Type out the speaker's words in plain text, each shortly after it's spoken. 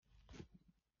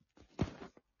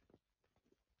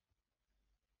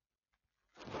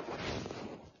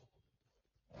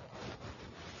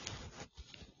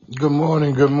Good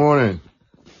morning, good morning.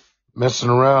 Messing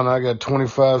around, I got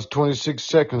 26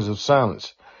 seconds of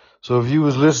silence. So if you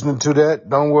was listening to that,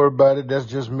 don't worry about it. That's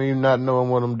just me not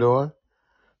knowing what I'm doing.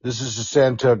 This is the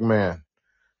Santuck Man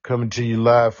coming to you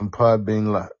live from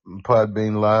Podbean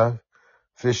Live,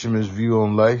 Fisherman's View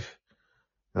on Life.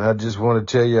 And I just want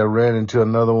to tell you, I ran into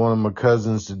another one of my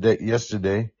cousins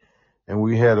yesterday, and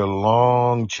we had a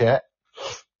long chat.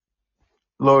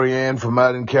 Lorianne from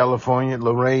out in California,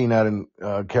 Lorraine out in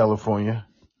California.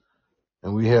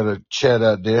 And we had a chat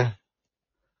out there.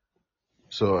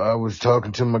 So I was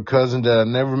talking to my cousin that I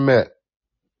never met.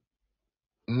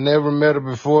 Never met her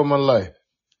before in my life.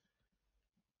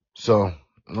 So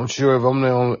I'm sure if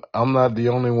I'm not the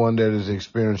only one that is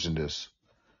experiencing this.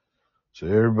 So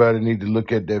everybody need to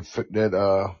look at that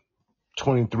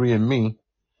 23andMe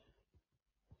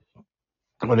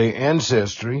or their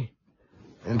ancestry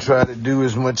and try to do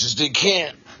as much as they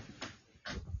can.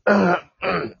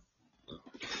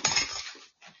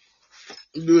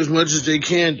 Do as much as they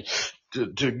can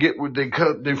to get with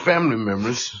their family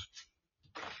members.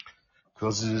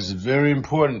 Because it is very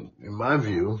important, in my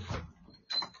view,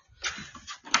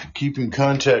 to keep in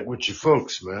contact with your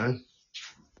folks, man.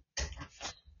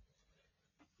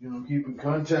 Keep in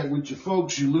contact with your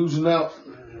folks, you're losing out.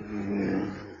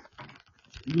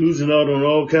 Losing out on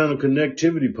all kind of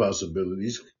connectivity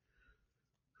possibilities.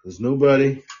 Because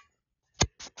nobody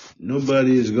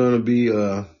is going to be,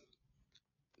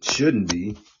 shouldn't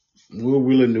be, more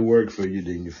willing to work for you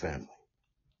than your family.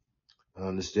 I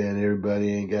understand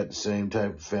everybody ain't got the same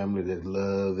type of family that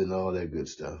love and all that good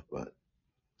stuff, but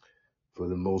for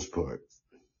the most part,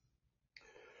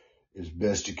 it's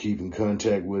best to keep in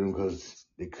contact with them because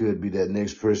they could be that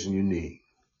next person you need.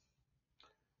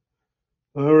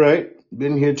 All right.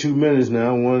 Been here 2 minutes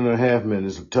now, 1.5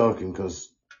 minutes of talking because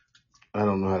I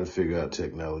don't know how to figure out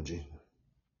technology.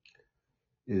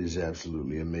 It is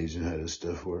absolutely amazing how this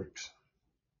stuff works.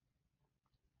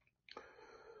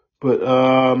 But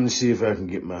let me see if I can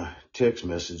get my text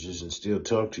messages and still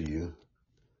talk to you.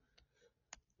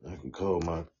 I can call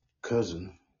my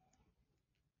cousin.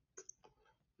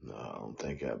 No, I don't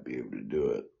think I'll be able to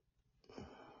do it.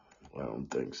 I don't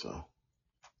think so.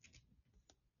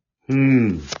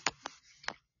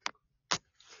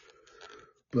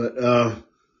 But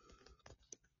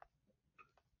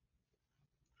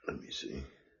let me see.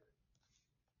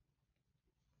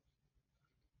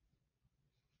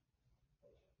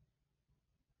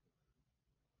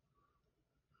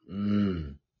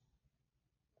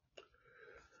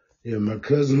 Yeah, my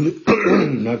cousin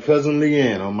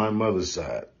Leanne on my mother's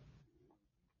side.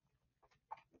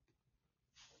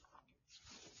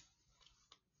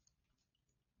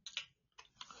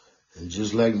 And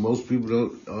just like most people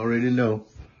don't already know,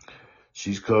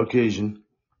 she's Caucasian.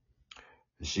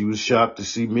 And she was shocked to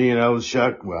see me, and I was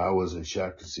shocked. Well, I wasn't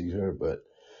shocked to see her, but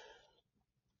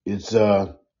it's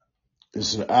an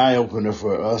eye opener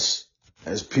for us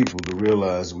as people to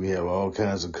realize we have all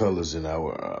kinds of colors in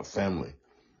our family,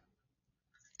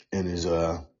 and it's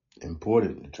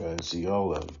important to try and see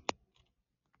all of them.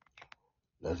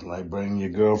 That's like bringing your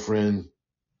girlfriend,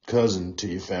 cousin to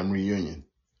your family reunion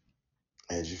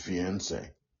as your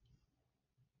fiance.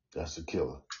 That's a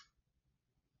killer.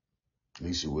 At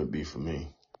least it would be for me.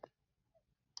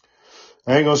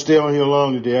 I ain't gonna stay on here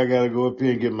long today. I gotta go up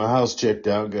here and get my house checked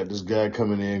out. Got this guy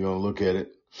coming in, gonna look at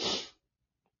it.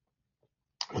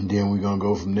 And then we're gonna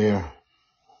go from there.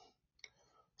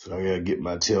 So I gotta get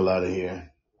my tail out of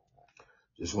here.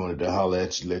 Just wanted to holler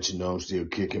at you, let you know I'm still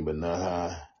kicking, but not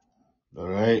high. All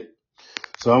right.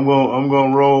 So I'm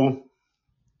gonna roll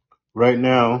right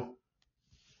now.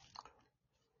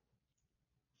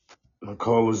 My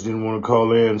callers didn't want to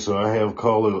call in, so I have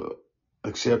caller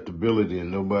acceptability,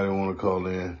 and nobody want to call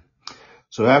in.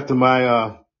 So after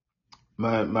my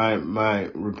my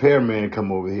repairman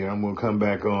come over here, I'm gonna come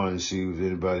back on and see if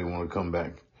anybody want to come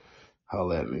back,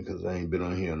 holler at me, because I ain't been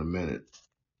on here in a minute.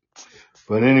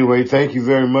 But anyway, thank you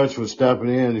very much for stopping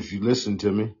in. If you listen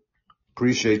to me,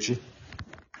 appreciate you.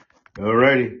 All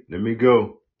righty, let me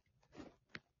go.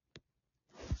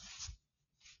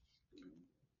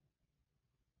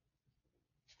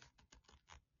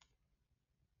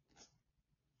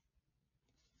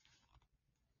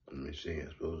 Let me see. I'm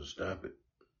supposed to stop it.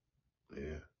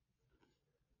 Yeah.